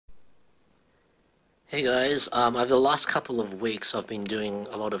Hey guys, over the last couple of weeks I've been doing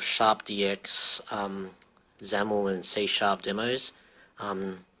a lot of SharpDx, XAML and C# demos,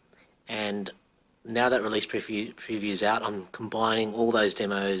 and now that release preview's out, I'm combining all those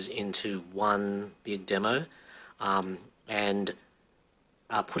demos into one big demo, and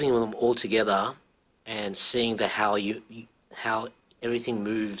putting them all together and seeing how everything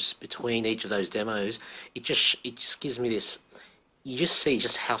moves between each of those demos. It just gives me this. You just see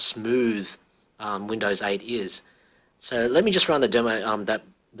just how smooth Windows 8 is. So let me just run the demo,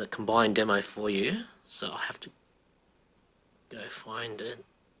 the combined demo for you. So I have to go find it.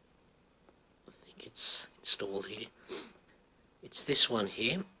 I think it's installed here. It's this one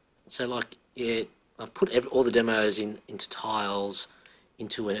here. So I've put all the demos into tiles,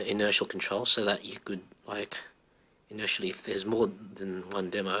 into an inertial control, so that you could inertially, if there's more than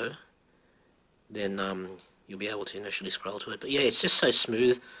one demo, then you'll be able to inertially scroll to it. But yeah, it's just so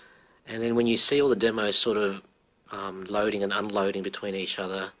smooth. And then when you see all the demos sort of loading and unloading between each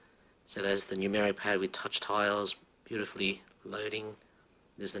other, so there's the numeric pad with touch tiles beautifully loading.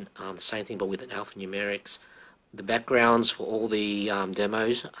 There's the same thing but with alphanumerics. The backgrounds for all the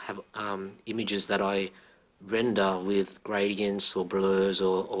demos have images that I render with gradients or blurs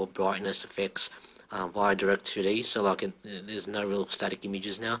or brightness effects via Direct2D. So there's no real static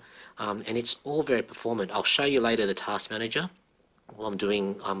images now, and it's all very performant. I'll show you later the task manager while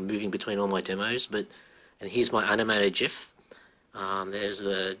I'm moving between all my demos. And here's my animated GIF. There's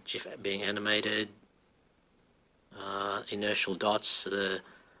the GIF being animated. Inertial dots, the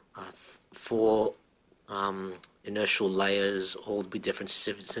 4 inertial layers, all with different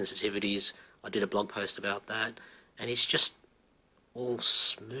sensitivities. I did a blog post about that, and it's just all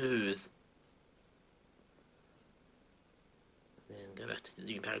smooth. Then go back to the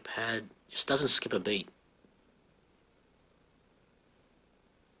numeric pad. Just doesn't skip a beat.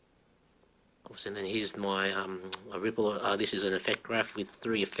 And then here's my a ripple. This is an effect graph with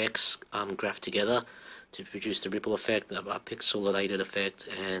 3 effects graphed together to produce the ripple effect, a pixelated effect,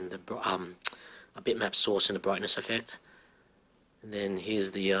 and a bitmap source and a brightness effect. And then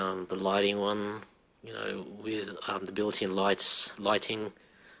here's the lighting one, with the built-in lighting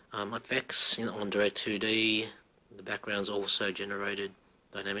effects on Direct2D. The background's also generated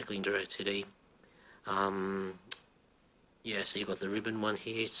dynamically in Direct2D. Yeah, so you've got the ribbon one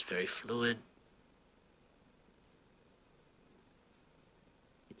here. It's very fluid.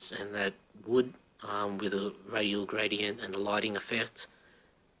 And that wood with a radial gradient and a lighting effect,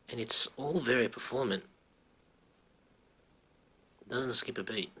 and it's all very performant. It doesn't skip a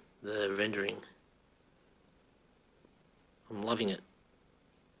beat, the rendering. I'm loving it.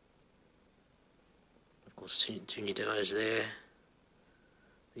 Of course, two new demos there.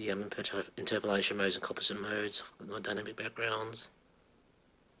 The interpolation modes and composite modes. I've got my dynamic backgrounds.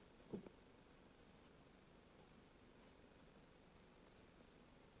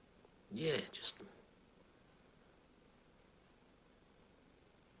 Yeah, it's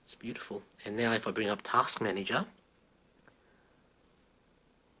beautiful. And now if I bring up Task Manager,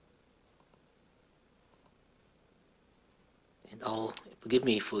 and forgive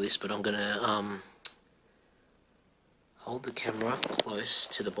me for this, but I'm gonna hold the camera close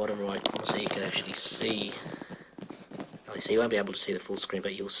to the bottom right corner so you can actually see. So you won't be able to see the full screen,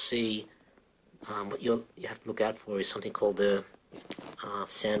 but you'll see what you have to look out for is something called the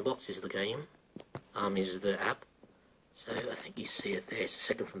Sandbox is the game, is the app. So I think you see it there. It's the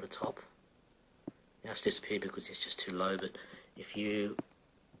second from the top. Now it's disappeared because it's just too low. But if I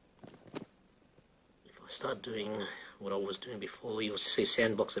start doing what I was doing before, you'll see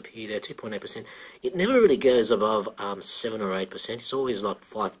Sandbox appear there, 2.8%. It never really goes above 7 or 8%. It's always like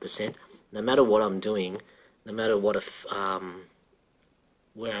 5%. No matter what I'm doing, no matter what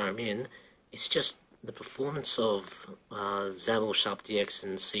where I'm in, it's just the performance of XAML, SharpDx,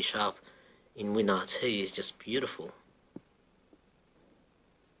 and C# in WinRT is just beautiful.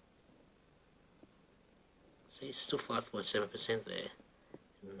 See, it's still 5.7% there,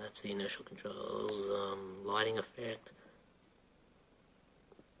 and that's the inertial controls, lighting effect.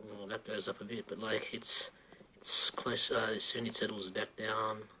 Oh, that goes up a bit, but it's close. As soon as it settles back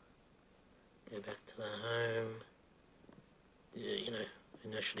down, go back to the home.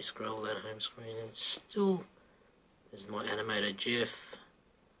 Inertially scroll that home screen, and it's still, there's my animated GIF.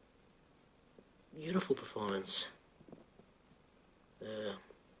 Beautiful performance. The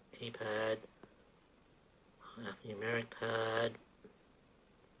keypad, numeric pad,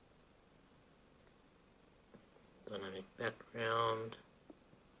 dynamic background.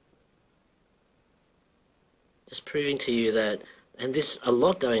 Just proving to you that, and there's a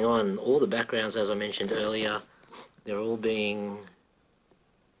lot going on. All the backgrounds, as I mentioned earlier, they're all being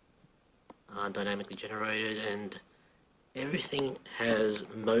dynamically generated, and everything has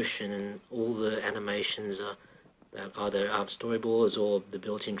motion, and all the animations are either storyboards or the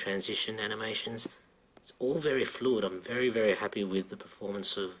built-in transition animations. It's all very fluid. I'm very happy with the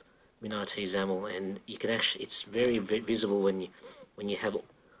performance of WinRT XAML, and you can actually, it's very visible when you have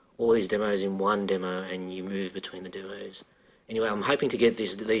all these demos in one demo and you move between the demos. Anyway, I'm hoping to get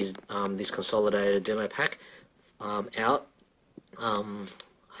this consolidated demo pack out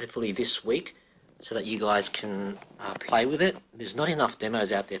hopefully this week, so that you guys can play with it. There's not enough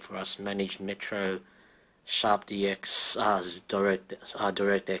demos out there for us managed Metro, SharpDx,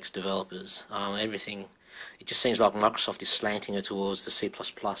 DirectX developers. Everything, it just seems like Microsoft is slanting it towards the C++ and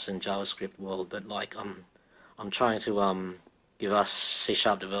JavaScript world, but like I'm trying to give us C#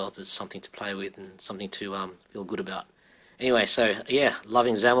 developers something to play with and something to feel good about. Anyway, so yeah,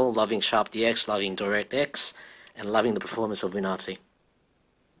 loving XAML, loving SharpDx, loving DirectX, and loving the performance of WinRT.